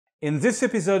In this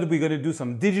episode, we're going to do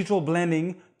some digital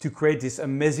blending to create this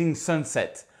amazing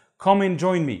sunset. Come and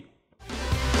join me.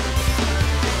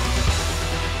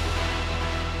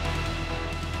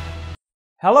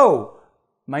 Hello,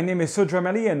 my name is Serge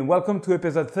Ramelli and welcome to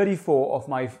episode 34 of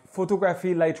my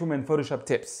photography, Lightroom and Photoshop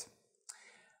tips.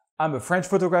 I'm a French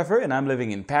photographer and I'm living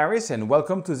in Paris, and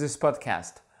welcome to this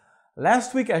podcast.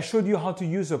 Last week I showed you how to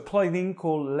use a plugin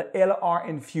called LR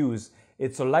Infuse.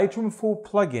 It's a Lightroom 4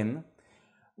 plugin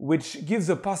which gives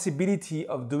the possibility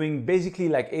of doing basically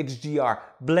like HDR,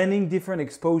 blending different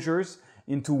exposures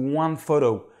into one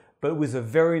photo, but with a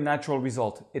very natural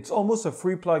result. It's almost a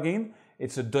free plugin.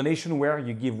 It's a donation where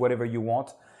you give whatever you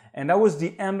want. And that was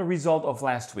the end result of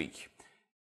last week.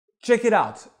 Check it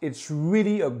out. It's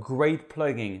really a great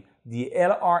plugin, the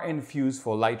LR Infuse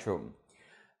for Lightroom.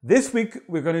 This week,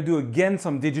 we're going to do again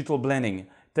some digital blending,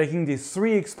 taking these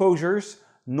three exposures: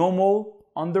 normal,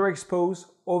 underexpose,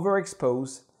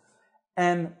 overexpose,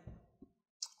 and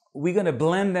we're going to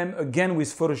blend them again with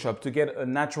Photoshop to get a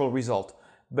natural result.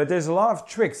 But there's a lot of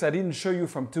tricks I didn't show you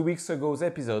from 2 weeks ago's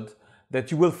episode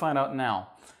that you will find out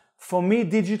now. For me,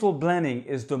 digital blending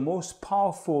is the most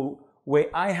powerful way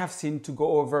I have seen to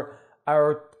go over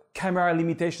our camera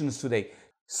limitations today.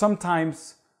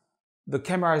 Sometimes the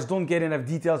cameras don't get enough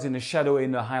details in the shadow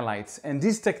and the highlights, and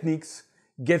these techniques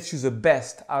gets you the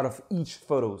best out of each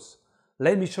photos.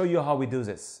 Let me show you how we do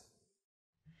this.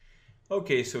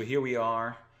 Okay, so here we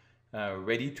are,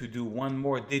 ready to do one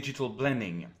more digital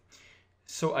blending.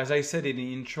 So as I said in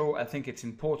the intro, I think it's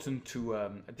important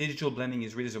to, digital blending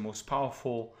is really the most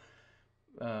powerful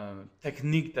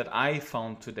technique that I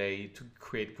found today to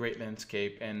create great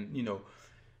landscape. And you know,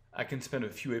 I can spend a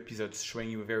few episodes showing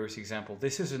you various examples.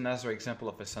 This is another example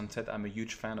of a sunset. I'm a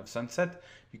huge fan of sunset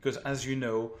because, as you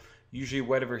know, usually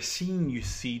whatever scene you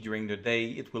see during the day,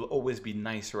 it will always be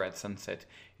nicer at sunset.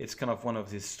 It's kind of one of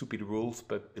these stupid rules,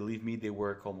 but believe me, they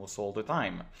work almost all the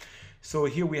time. So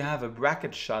here we have a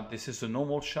bracket shot. This is the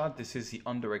normal shot. This is the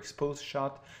underexposed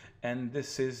shot. And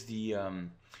this is the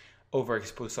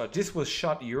overexposed shot. This was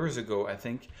shot years ago, I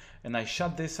think. And I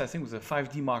shot this, I think, with a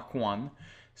 5D Mark I.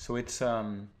 So it's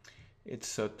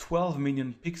a 12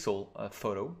 million pixel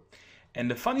photo. And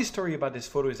the funny story about this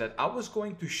photo is that I was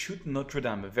going to shoot Notre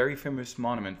Dame, a very famous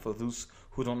monument for those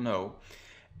who don't know.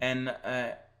 And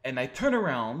I turned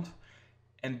around,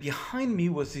 and behind me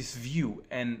was this view.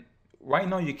 And right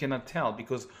now you cannot tell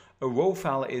because a RAW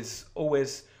file is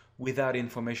always without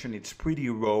information. It's pretty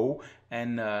raw,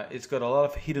 and it's got a lot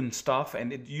of hidden stuff,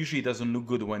 and it usually doesn't look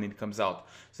good when it comes out.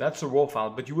 So that's a RAW file.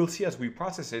 But you will see as we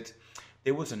process it,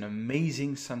 there was an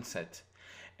amazing sunset.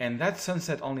 And that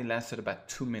sunset only lasted about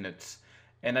 2 minutes.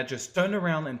 And I just turned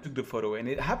around and took the photo. And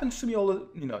it happens to me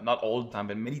not all the time,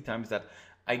 but many times that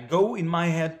I go in my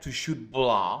head to shoot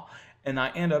blah, and I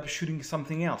end up shooting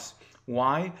something else.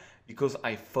 Why? Because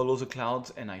I follow the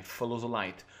clouds and I follow the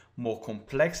light. More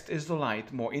complex is the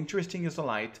light, more interesting is the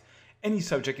light, any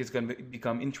subject is going to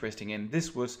become interesting. And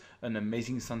this was an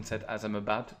amazing sunset, as I'm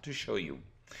about to show you.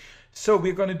 So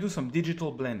we're going to do some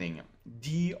digital blending.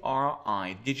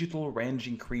 DRI, digital range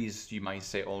increase, you might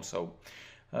say also.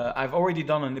 I've already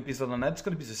done an episode on that. It's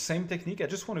going to be the same technique. I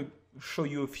just want to show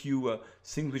you a few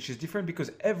things which is different,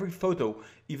 because every photo,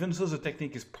 even though the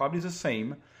technique is probably the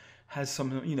same, has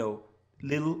some,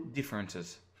 little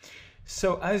differences.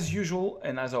 So as usual,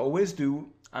 and as I always do,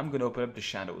 I'm going to open up the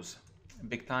shadows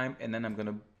big time, and then I'm going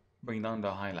to bring down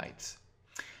the highlights.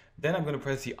 Then I'm going to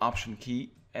press the Option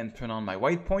key and turn on my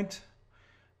white point.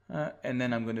 And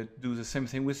then I'm going to do the same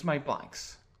thing with my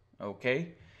blacks.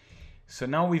 Okay. So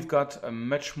now we've got a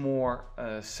much more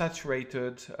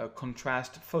saturated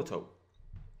contrast photo.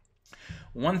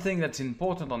 One thing that's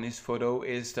important on this photo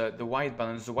is the white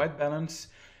balance. The white balance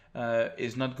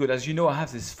is not good. As you know, I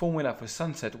have this formula for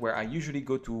sunset where I usually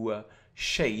go to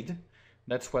shade.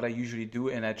 That's what I usually do.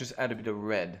 And I just add a bit of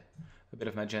red, a bit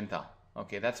of magenta.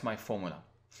 Okay, that's my formula.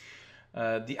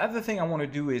 The other thing I want to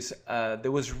do is, there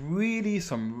was really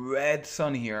some red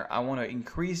sun here. I want to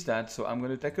increase that. So I'm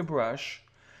going to take a brush.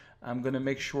 I'm going to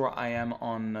make sure I am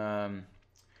on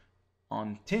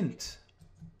tint,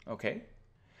 okay?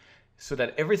 So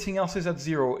that everything else is at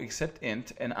 0 except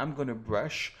int, and I'm going to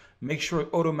brush, make sure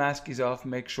auto mask is off,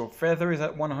 make sure feather is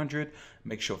at 100,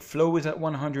 make sure flow is at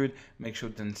 100, make sure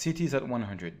density is at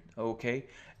 100, okay?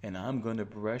 And I'm going to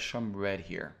brush some red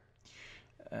here,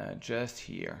 just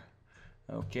here,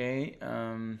 okay?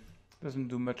 Doesn't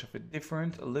do much of a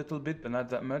difference, a little bit, but not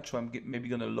that much, so I'm maybe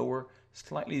going to lower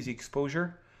slightly the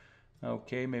exposure.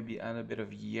 Okay, maybe add a bit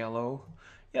of yellow.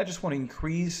 Yeah, I just want to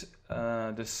increase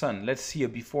the sun. Let's see a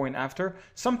before and after.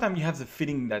 Sometimes you have the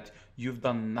feeling that you've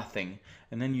done nothing,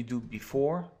 and then you do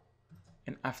before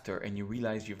and after, and you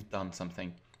realize you've done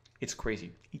something. It's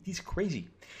crazy. It is crazy.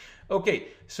 Okay,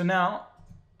 so now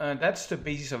that's the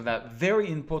basis of that.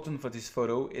 Very important for this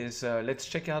photo is let's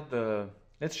check out the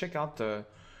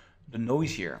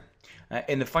noise here.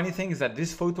 And the funny thing is that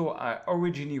this photo I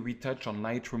originally retouched on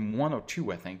Lightroom 1 or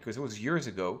 2, I think, because it was years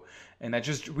ago, and I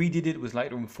just redid it with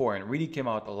Lightroom 4 and it really came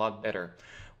out a lot better.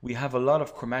 We have a lot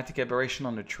of chromatic aberration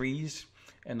on the trees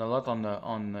and a lot on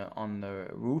the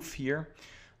roof here.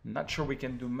 I'm not sure we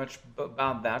can do much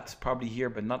about that, probably here,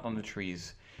 but not on the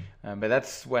trees. But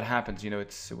that's what happens, you know,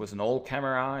 it was an old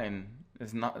camera and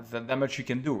there's not that much you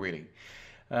can do really.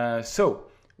 So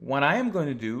what I am going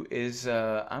to do is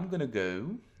I'm going to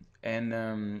go and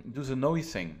do the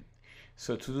noise thing.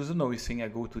 So to do the noise thing, I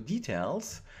go to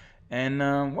details and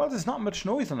well, there's not much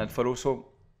noise on that photo. So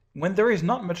when there is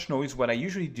not much noise, what I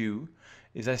usually do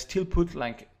is I still put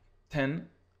like 10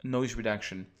 noise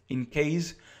reduction in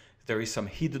case there is some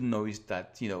hidden noise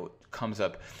that, you know, comes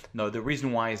up. Now, the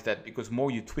reason why is that because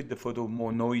more you tweak the photo,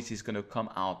 more noise is going to come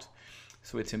out.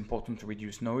 So it's important to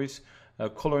reduce noise.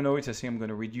 Color noise, I think I'm going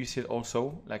to reduce it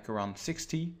also, like around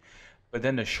 60. But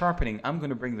then the sharpening, I'm going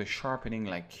to bring the sharpening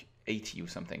like 80 or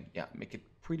something. Yeah, make it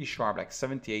pretty sharp, like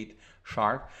 78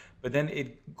 sharp. But then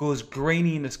it goes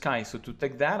grainy in the sky. So to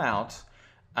take that out,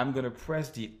 I'm going to press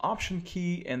the Option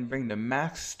key and bring the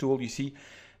mask tool. You see,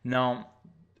 now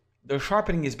the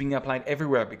sharpening is being applied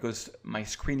everywhere because my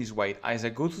screen is white. As I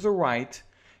go to the right,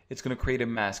 it's going to create a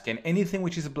mask. And anything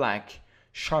which is black,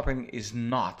 sharpening is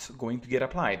not going to get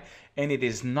applied. And it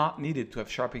is not needed to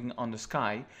have sharpening on the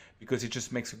sky because it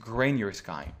just makes a grainier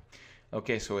sky.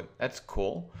 Okay, so that's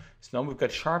cool. So now we've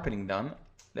got sharpening done.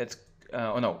 Let's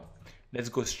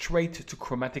go straight to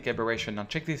chromatic aberration. Now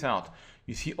check this out.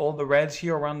 You see all the reds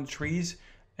here around the trees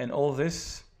and all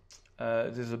this.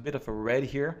 There's a bit of a red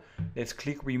here. Let's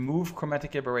click remove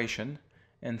chromatic aberration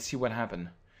and see what happened.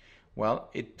 Well,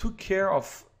 it took care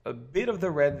of a bit of the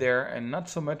red there and not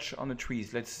so much on the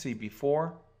trees. Let's see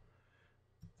before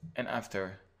and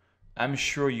after. I'm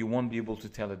sure you won't be able to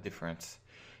tell the difference.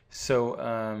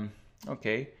 So,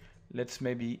 okay, let's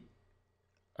maybe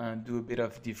do a bit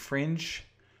of the fringe.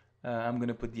 I'm going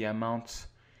to put the amount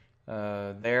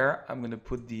there. I'm going to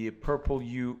put the purple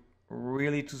hue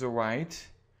really to the right.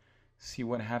 See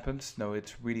what happens. No,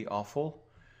 it's really awful.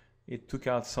 It took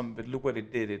out some, but look what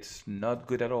it did. It's not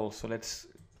good at all. So let's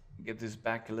get this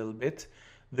back a little bit.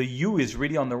 The hue is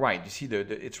really on the right. You see,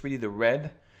 it's really the red.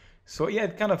 So yeah,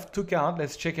 it kind of took out.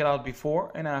 Let's check it out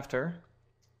before and after.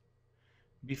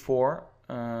 Before,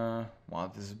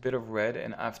 wow, there's a bit of red,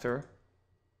 and after.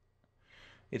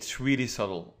 It's really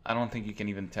subtle. I don't think you can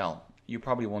even tell. You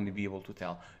probably won't be able to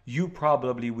tell. You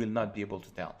probably will not be able to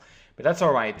tell. But that's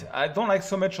all right. I don't like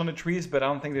so much on the trees, but I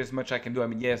don't think there's much I can do. I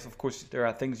mean, yes, of course, there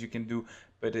are things you can do,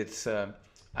 but it's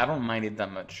I don't mind it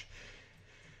that much.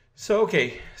 So,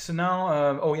 okay. So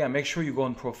now, oh yeah, make sure you go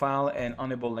on profile and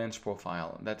enable lens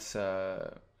profile. That's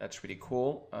really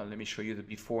cool. Let me show you the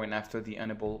before and after the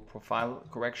enable profile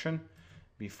correction.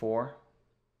 Before,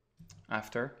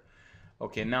 after.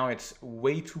 Okay, now it's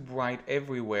way too bright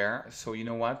everywhere. So you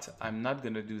know what? I'm not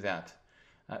going to do that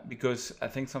because I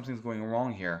think something's going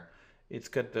wrong here. It's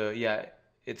got the, yeah,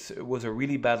 it was a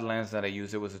really bad lens that I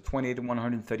used. It was a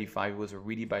 28-135. It was a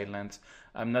really bad lens.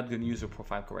 I'm not going to use a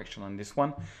profile correction on this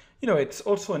one. You know, it's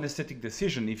also an aesthetic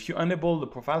decision. If you enable the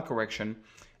profile correction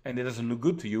and it doesn't look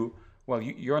good to you, well,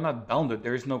 you're not bounded.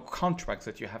 There is no contract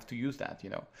that you have to use that, you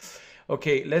know.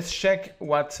 Okay, let's check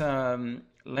what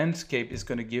landscape is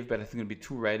going to give, but I think it'll be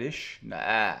too reddish.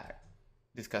 Nah,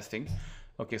 disgusting.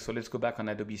 Okay, so let's go back on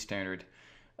Adobe Standard.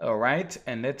 All right,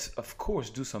 and let's, of course,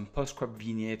 do some post-crop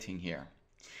vignetting here.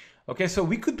 Okay, so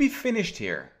we could be finished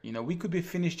here. You know, we could be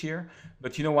finished here,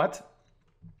 but you know what?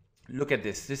 Look at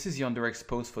this. This is the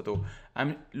underexposed photo.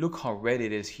 Look how red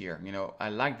it is here. You know, I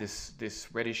like this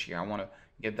reddish here. I want to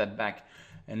get that back.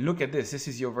 And look at this. This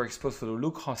is the overexposed photo.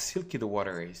 Look how silky the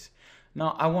water is.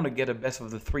 Now, I want to get a best of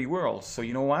the three worlds. So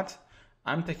you know what?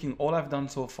 I'm taking all I've done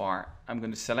so far. I'm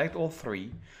going to select all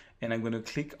three, and I'm going to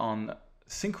click on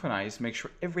synchronize, make sure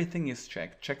everything is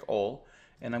checked, check all,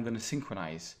 and I'm going to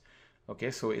synchronize. Okay,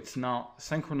 so it's now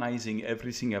synchronizing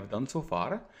everything I've done so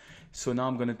far. So now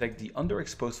I'm going to take the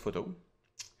underexposed photo,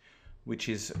 which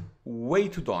is way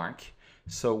too dark.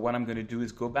 So what I'm going to do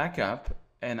is go back up,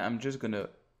 and I'm just going to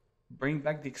bring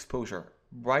back the exposure,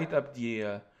 bright up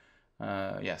the,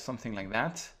 yeah, something like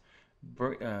that,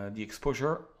 the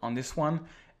exposure on this one.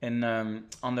 And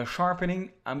on the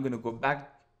sharpening, I'm going to go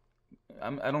back.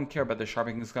 I don't care about the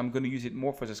sharpening. I'm going to use it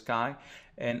more for the sky,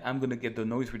 and I'm going to get the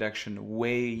noise reduction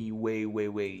way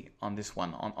on this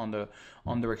one, on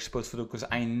the exposed photo, because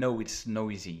I know it's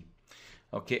noisy.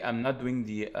 Okay, I'm not doing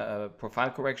the profile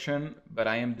correction, but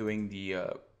I am doing the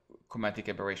chromatic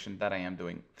aberration that I am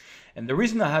doing. And the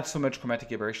reason I had so much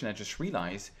chromatic aberration, I just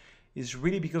realized, is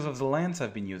really because of the lens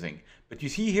I've been using. But you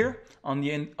see here, on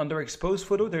the underexposed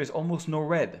photo, there is almost no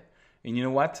red. And you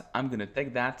know what? I'm going to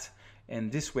take that,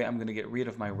 and this way I'm going to get rid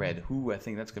of my red. Ooh, I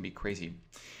think that's going to be crazy.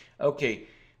 Okay,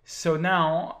 so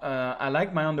now I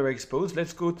like my underexposed.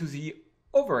 Let's go to the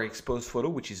overexposed photo,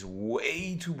 which is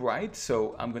way too bright.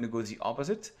 So I'm going to go the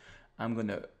opposite. I'm going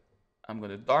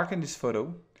to darken this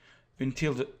photo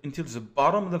until the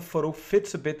bottom of the photo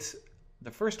fits a bit the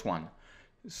first one.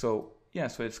 So yeah,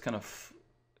 so it's kind of,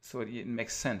 so it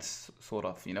makes sense, sort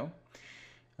of, you know.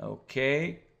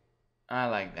 Okay, I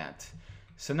like that.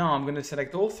 So now I'm going to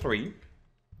select all three,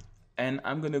 and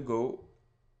I'm going to go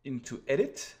into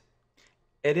edit,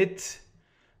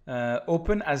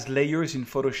 open as layers in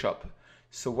Photoshop.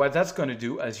 So what that's going to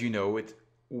do, as you know, with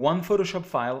one Photoshop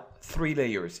file, 3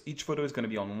 layers. Each photo is going to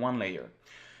be on 1 layer.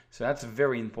 So that's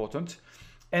very important.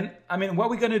 And I mean, what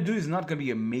we're going to do is not going to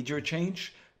be a major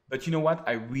change, but you know what?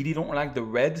 I really don't like the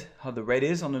red, how the red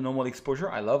is on the normal exposure.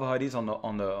 I love how it is on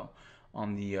the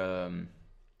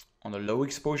low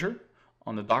exposure,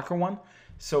 on the darker one.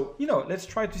 So, you know, let's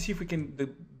try to see if we can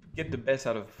get the best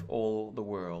out of all the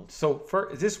world. So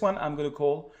for this one, I'm going to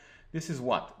call, this is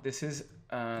what? This is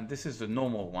the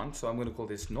normal one. So I'm going to call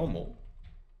this normal.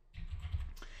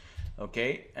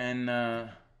 Okay. And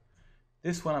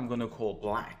this one I'm going to call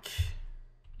black.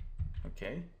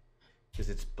 Okay. Because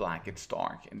it's black, it's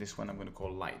dark. And this one I'm going to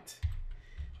call light.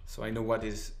 So I know what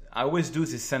is, I always do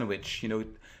this sandwich, you know,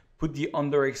 put the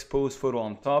underexposed photo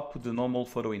on top, put the normal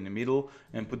photo in the middle,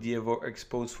 and put the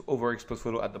overexposed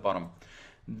photo at the bottom.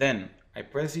 Then I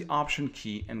press the Option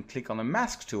key and click on the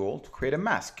mask tool to create a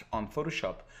mask on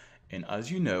Photoshop. And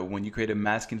as you know, when you create a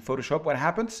mask in Photoshop, what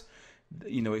happens?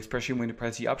 You know, especially when you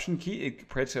press the Option key, it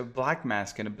creates a black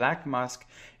mask, and a black mask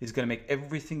is going to make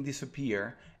everything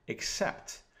disappear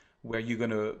except where you're going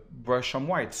to brush some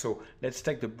white. So let's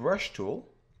take the brush tool,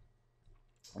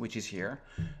 which is here.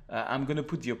 I'm going to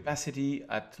put the opacity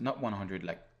at not 100,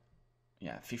 like,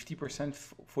 yeah,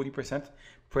 50%, 40%.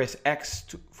 Press X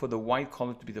for the white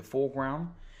color to be the foreground.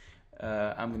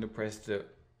 I'm going to press the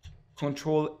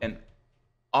Control and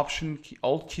Option key,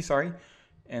 Alt key, sorry,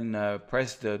 and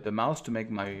press the mouse to make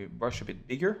my brush a bit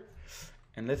bigger.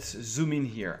 And let's zoom in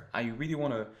here. I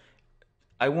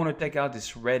want to take out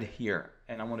this red here,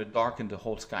 and I want to darken the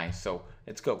whole sky. So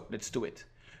let's go. Let's do it.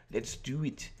 Let's do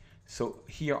it. So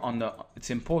here on the, it's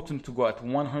important to go at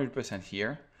 100%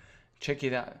 here. Check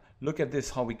it out. Look at this,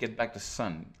 how we get back the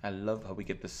sun. I love how we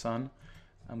get the sun.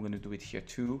 I'm going to do it here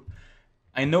too.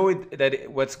 I know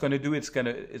what's going to do, it's going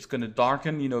to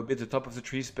darken, you know, a bit the top of the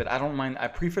trees, but I don't mind. I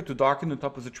prefer to darken the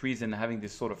top of the trees than having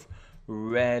this sort of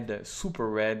red, super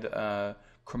red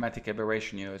chromatic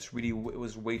aberration. You know, it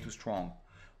was way too strong.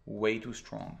 Way too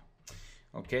strong.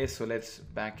 Okay, so let's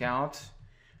back out.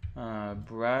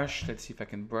 Brush. Let's see if I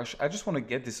can brush. I just want to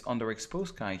get this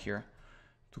underexposed guy here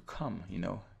to come, you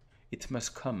know. It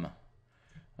must come.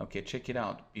 Okay, check it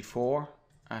out. Before,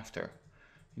 after.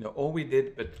 You know, all we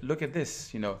did, but look at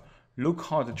this, you know. Look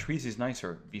how the trees is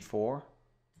nicer. Before,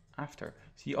 after.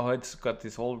 See how it's got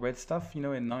this whole red stuff, you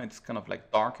know, and now it's kind of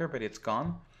like darker, but it's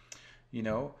gone, you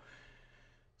know.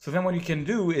 So then what you can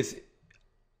do is,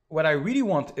 what I really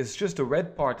want is just the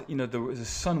red part, you know, the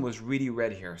sun was really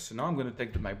red here. So now I'm going to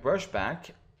take my brush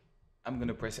back. I'm going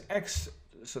to press X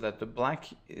so that the black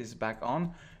is back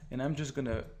on. And I'm just going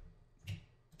to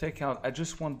take out, I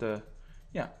just want the,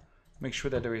 yeah, make sure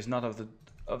that there is none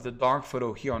of the dark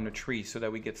photo here on the tree so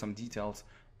that we get some details.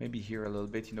 Maybe here a little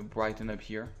bit, you know, brighten up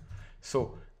here.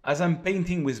 So as I'm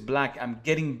painting with black, I'm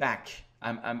getting back.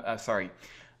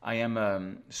 I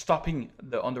am stopping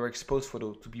the underexposed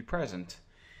photo to be present.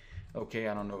 Okay,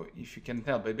 I don't know if you can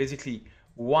tell, but basically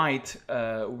white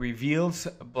reveals,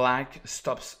 black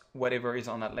stops whatever is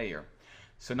on that layer.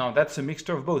 So now that's a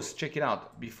mixture of both. Check it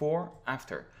out, before,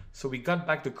 after. So we got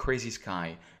back the crazy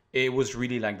sky. It was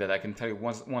really like that. I can tell you,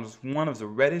 one of the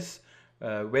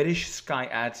reddish sky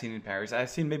I had seen in Paris. I've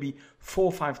seen maybe 4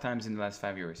 or 5 times in the last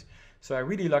 5 years. So I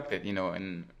really liked it, you know.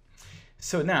 And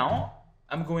so now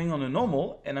I'm going on a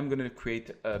normal, and I'm going to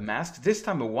create a mask. This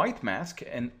time a white mask,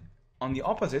 and on the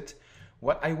opposite,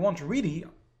 what I want really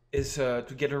is to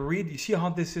get a read. You see how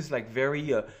this is like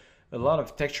very, a lot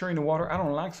of texture in the water? I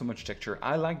don't like so much texture.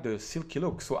 I like the silky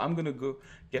look. So I'm going to go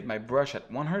get my brush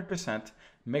at 100%,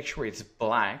 make sure it's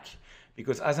black,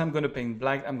 because as I'm going to paint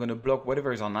black, I'm going to block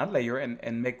whatever is on that layer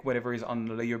and make whatever is on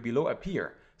the layer below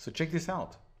appear. So check this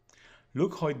out.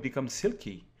 Look how it becomes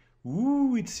silky.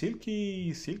 Ooh, it's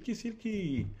silky, silky,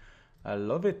 silky. I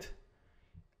love it.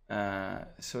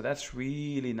 So that's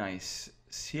really nice.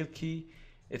 Silky.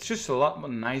 It's just a lot more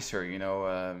nicer, you know.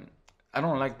 I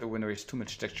don't like when there is too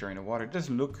much texture in the water. It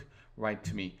doesn't look right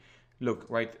to me. Look,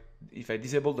 right, if I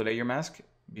disable the layer mask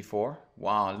before,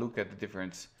 wow, look at the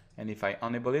difference. And if I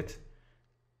enable it,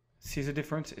 see the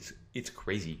difference? It's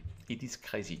crazy. It is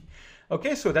crazy.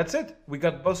 Okay, so that's it. We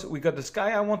got the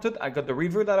sky I wanted. I got the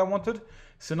river that I wanted.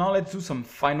 So now let's do some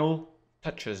final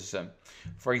touches.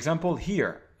 For example,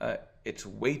 here, it's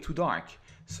way too dark.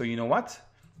 So you know what?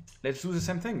 Let's do the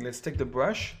same thing. Let's take the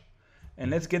brush and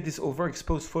let's get this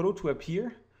overexposed photo to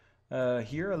appear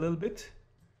here a little bit.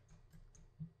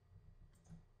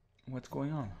 What's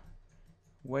going on?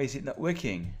 Why is it not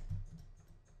working?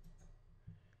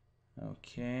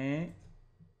 Okay.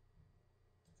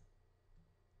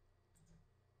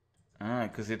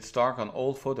 Because it's dark on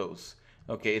old photos.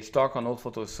 Okay, it's dark on old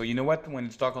photos. So you know what? When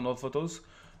it's dark on old photos,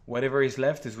 whatever is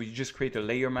left is we just create a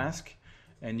layer mask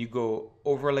and you go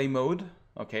overlay mode.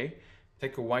 Okay,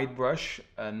 take a white brush,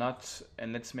 and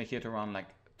let's make it around like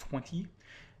 20.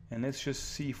 And let's just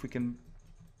see if we can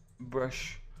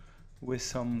brush with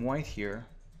some white here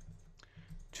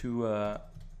to,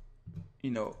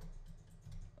 you know,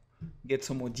 get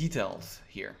some more details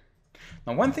here.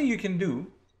 Now, one thing you can do,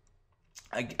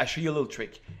 I show you a little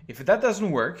trick. If that doesn't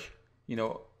work, you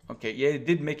know, okay, yeah, it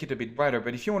did make it a bit brighter,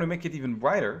 but if you want to make it even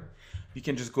brighter, you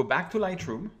can just go back to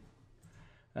Lightroom,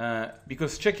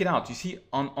 because check it out. You see,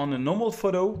 on a normal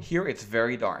photo here, it's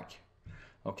very dark.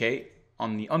 Okay,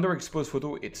 on the underexposed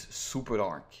photo, it's super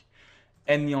dark,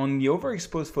 and on the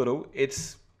overexposed photo,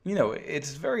 it's, you know,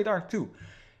 it's very dark too.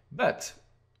 But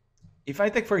if I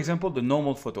take, for example, the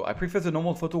normal photo, I prefer the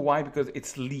normal photo. Why? Because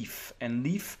it's leaf, and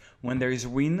leaf, when there is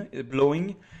wind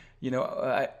blowing, you know,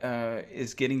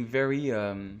 is getting very,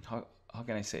 how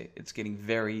can I say? It's getting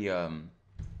very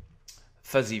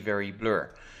fuzzy, very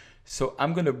blur. So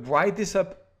I'm going to brighten this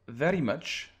up very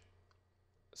much,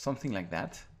 something like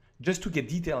that, just to get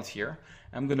details here.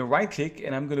 I'm going to right click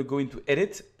and I'm going to go into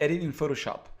edit in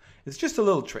Photoshop. It's just a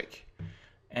little trick.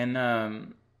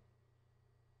 And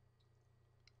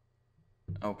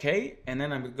okay, and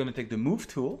then I'm going to take the move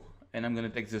tool and I'm going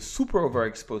to take the super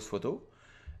overexposed photo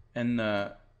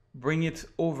and bring it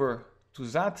over to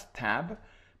that tab.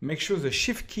 Make sure the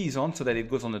shift key is on so that it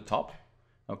goes on the top.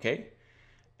 Okay,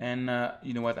 and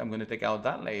you know what, I'm going to take out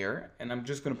that layer and I'm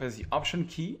just going to press the option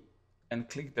key and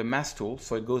click the mask tool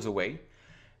so it goes away.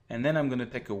 And then I'm going to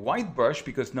take a white brush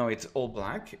because now it's all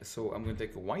black. So I'm going to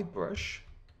take a white brush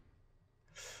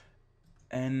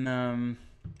and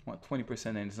what, 20%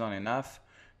 and it's not enough.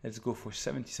 Let's go for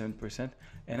 77%.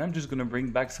 And I'm just going to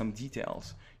bring back some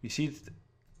details. You see,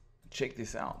 check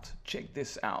this out. Check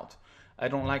this out. I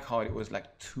don't like how it was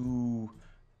like too,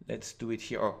 let's do it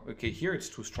here. Oh, okay, here it's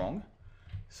too strong.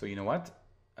 So you know what?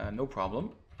 No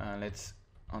problem. Let's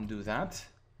undo that.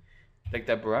 Take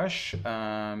that brush,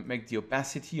 make the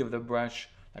opacity of the brush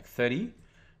like 30.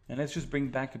 And let's just bring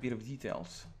back a bit of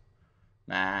details.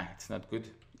 Nah, it's not good.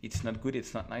 It's not good.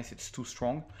 It's not nice. It's too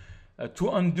strong. To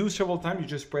undo several times, you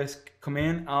just press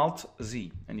Command Alt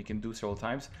Z, and you can do several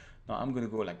times. Now I'm going to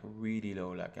go like really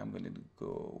low, like I'm going to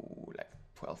go like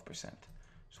 12%.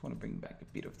 Just want to bring back a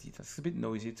bit of details. It's a bit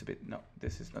noisy. It's a bit, no,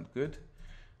 this is not good.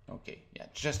 Okay, yeah,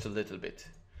 just a little bit.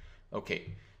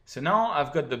 Okay, so now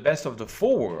I've got the best of the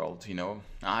full world, you know.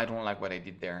 I don't like what I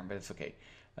did there, but it's okay.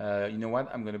 You know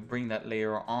what? I'm going to bring that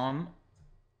layer on.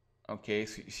 Okay,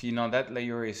 so you see now that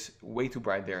layer is way too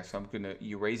bright there, so I'm going to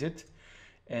erase it.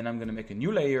 And I'm going to make a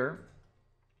new layer,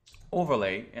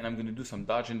 overlay, and I'm going to do some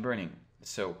dodge and burning.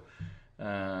 So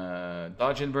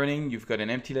dodge and burning, you've got an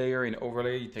empty layer in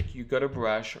overlay. You got a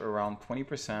brush around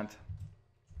 20%.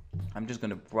 I'm just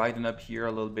going to brighten up here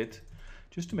a little bit,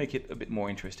 just to make it a bit more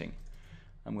interesting.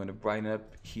 I'm going to brighten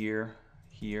up here,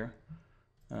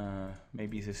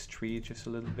 maybe this tree just a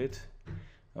little bit.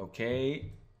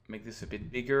 Okay, make this a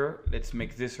bit bigger. Let's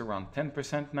make this around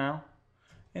 10% now.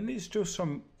 And there's just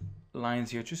some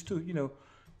lines here just to, you know,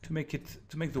 to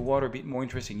make the water a bit more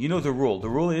interesting. You know the rule. The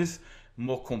rule is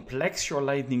more complex your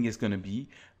lighting is going to be,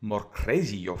 more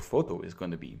crazy your photo is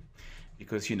going to be,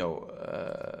 because, you know,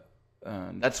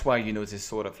 that's why, you know, this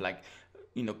sort of like,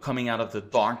 you know, coming out of the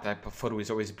dark type of photo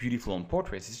is always beautiful on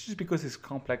portraits. It's just because it's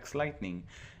complex lighting.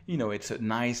 You know, it's a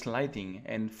nice lighting,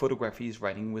 and photography is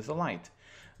writing with the light.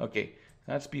 Okay,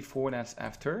 that's before, that's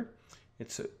after.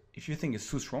 If you think it's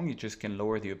too strong, you just can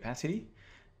lower the opacity.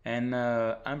 And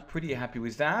I'm pretty happy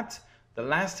with that. The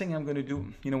last thing I'm going to do,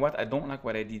 you know what, I don't like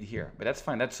what I did here, but that's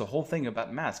fine. That's the whole thing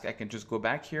about mask. I can just go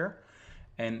back here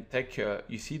and take,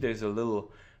 you see there's a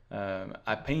little,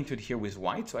 I painted here with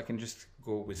white, so I can just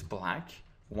go with black,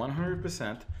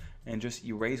 100%, and just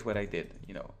erase what I did,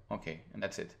 okay, and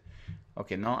that's it.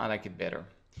 Okay, now I like it better.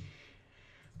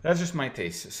 That's just my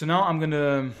taste. So now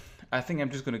I think I'm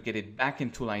just gonna get it back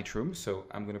into Lightroom. So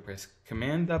I'm gonna press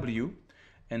Command W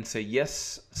and say,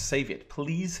 yes, save it.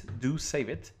 Please do save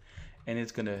it. And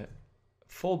it's gonna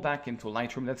fall back into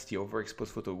Lightroom. That's the overexposed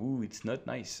photo. Ooh, it's not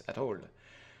nice at all.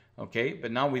 Okay,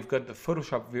 but now we've got the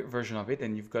Photoshop version of it,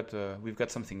 and we've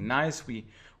got something nice. We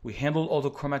handled all the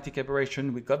chromatic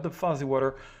aberration. We got the fuzzy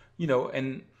water,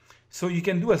 and so you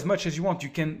can do as much as you want.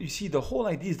 You see, the whole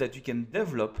idea is that you can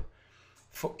develop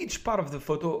for each part of the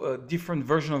photo a different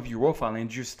version of your raw file,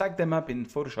 and you stack them up in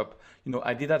Photoshop.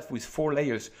 I did that with 4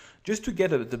 layers just to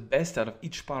get the best out of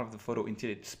each part of the photo until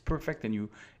it's perfect and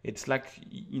it's like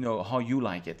how you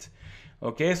like it.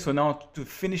 Okay, so now to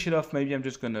finish it off, maybe I'm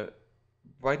just gonna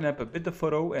brighten up a bit the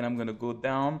photo, and I'm gonna go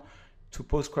down to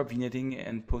post-crop vignetting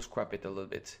and post-crop it a little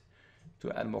bit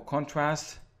to add more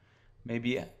contrast,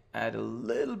 maybe add a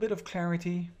little bit of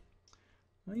clarity.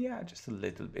 Yeah, just a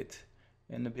little bit.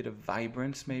 And a bit of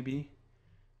vibrance maybe.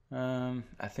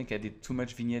 I think I did too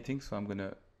much vignetting, so I'm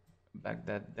gonna back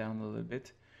that down a little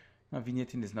bit. Now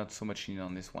vignetting is not so much needed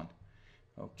on this one.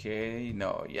 Okay,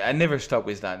 no, yeah, I never stop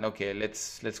with that. Okay,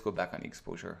 let's go back on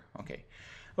exposure.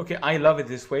 Okay, I love it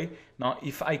this way. Now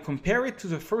if I compare it to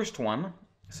the first one,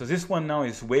 so this one now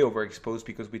is way overexposed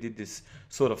because we did this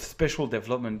sort of special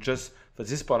development just for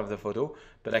this part of the photo,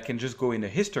 but I can just go in the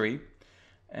history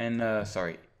and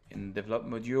in develop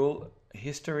module,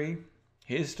 history.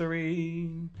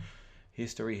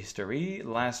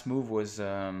 Last move was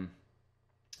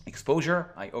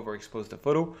exposure. I overexposed the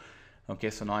photo. Okay,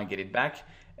 so now I get it back,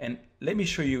 and let me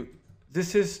show you.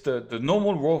 This is the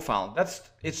normal raw file.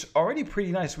 It's already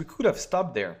pretty nice. We could have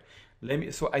stopped there.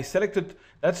 So I selected,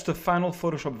 that's the final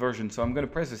Photoshop version. So I'm going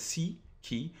to press the C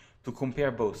key to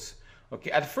compare both.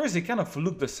 Okay, at first they kind of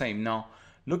look the same. Now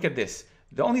look at this.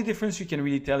 The only difference you can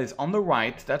really tell is on the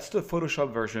right, that's the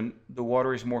Photoshop version. The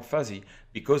water is more fuzzy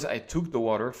because I took the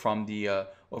water from the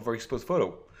overexposed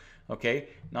photo. Okay,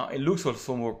 now it looks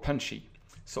also more punchy.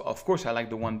 So of course I like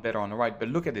the one better on the right, but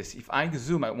look at this. If I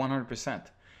zoom at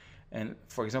 100%, and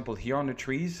for example here on the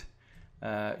trees,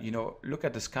 look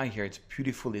at the sky here. It's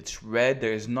beautiful. It's red.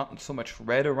 There is not so much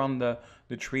red around the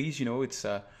trees. It's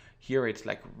here it's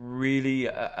like really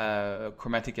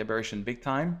chromatic aberration big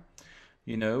time.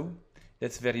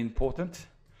 That's very important.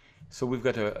 So we've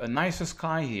got a nicer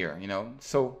sky here,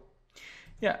 So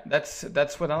yeah,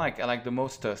 that's what I like. I like the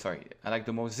most. I like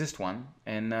the most this one.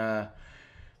 And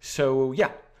so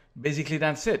yeah, basically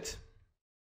that's it.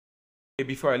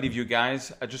 Before I leave you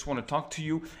guys, I just want to talk to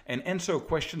you and answer a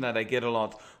question that I get a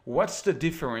lot. What's the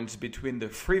difference between the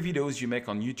free videos you make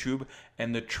on YouTube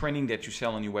and the training that you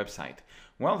sell on your website?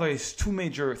 Well, there is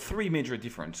three major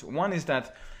differences. One is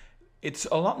that it's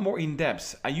a lot more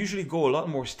in-depth. I usually go a lot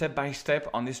more step-by-step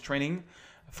on this training.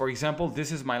 For example,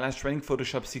 this is my last training,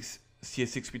 Photoshop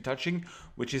CS6 retouching,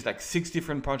 which is like 6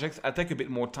 different projects. I take a bit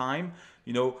more time,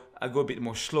 I go a bit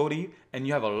more slowly, and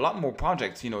you have a lot more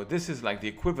projects. This is like the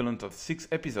equivalent of 6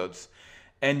 episodes,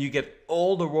 and you get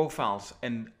all the raw files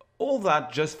and all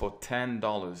that just for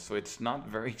 $10. So it's not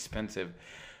very expensive.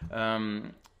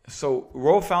 So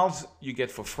raw files you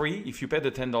get for free. If you pay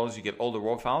the $10, you get all the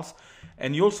raw files.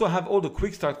 And you also have all the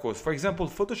quick start course. For example,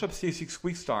 Photoshop CS6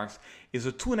 Quick Starts is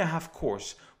a 2.5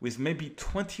 course with maybe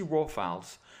 20 raw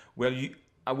files where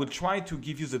I will try to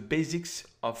give you the basics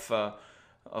of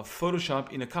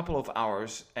Photoshop in a couple of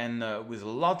hours and with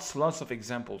lots of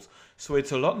examples. So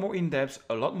it's a lot more in-depth,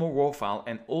 a lot more raw file,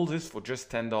 and all this for just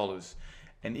 $10.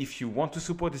 And if you want to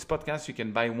support this podcast, you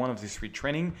can buy one of these free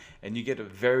training and you get a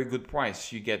very good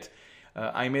price. You get,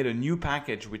 I made a new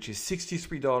package, which is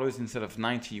 $63 instead of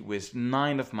 $90 with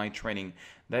 9 of my training.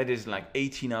 That is like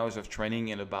 18 hours of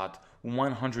training and about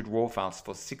 100 raw files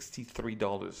for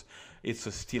 $63. It's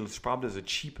a steal. It's probably the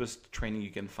cheapest training you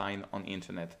can find on the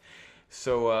internet.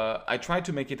 So I try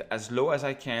to make it as low as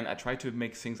I can. I try to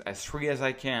make things as free as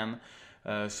I can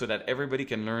so that everybody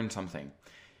can learn something.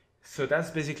 So that's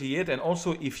basically it. And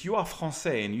also, if you are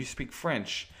Français and you speak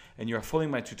French and you are following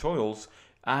my tutorials,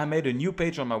 I made a new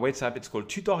page on my website. It's called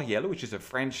Tutoriel, which is a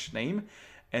French name.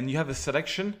 And you have a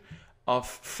selection of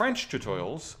French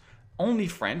tutorials, only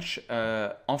French,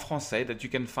 en français, that you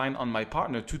can find on my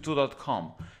partner,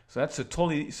 tuto.com. So that's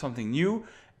totally something new.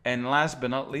 And last but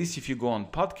not least, if you go on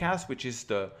podcast, which is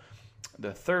the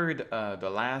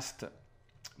last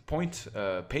page,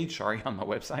 on my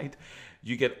website,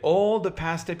 you get all the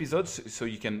past episodes, so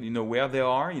you can where they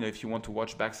are. If you want to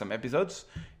watch back some episodes,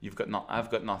 I've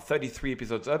got now 33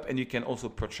 episodes up, and you can also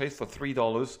purchase for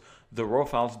 $3 the raw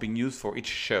files being used for each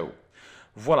show.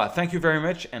 Voila, thank you very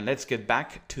much, and let's get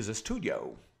back to the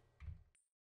studio.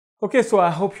 Okay, so I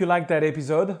hope you liked that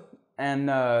episode and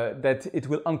that it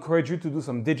will encourage you to do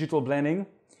some digital blending.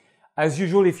 As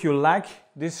usual, if you like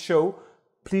this show,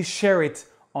 please share it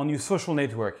on your social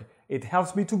network. It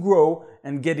helps me to grow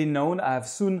and get it known. I have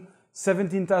soon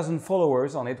 17,000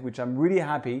 followers on it, which I'm really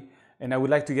happy, and I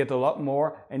would like to get a lot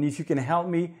more. And if you can help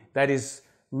me, that is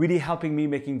really helping me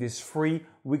making this free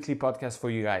weekly podcast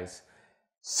for you guys.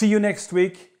 See you next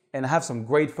week and have some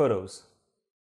great photos.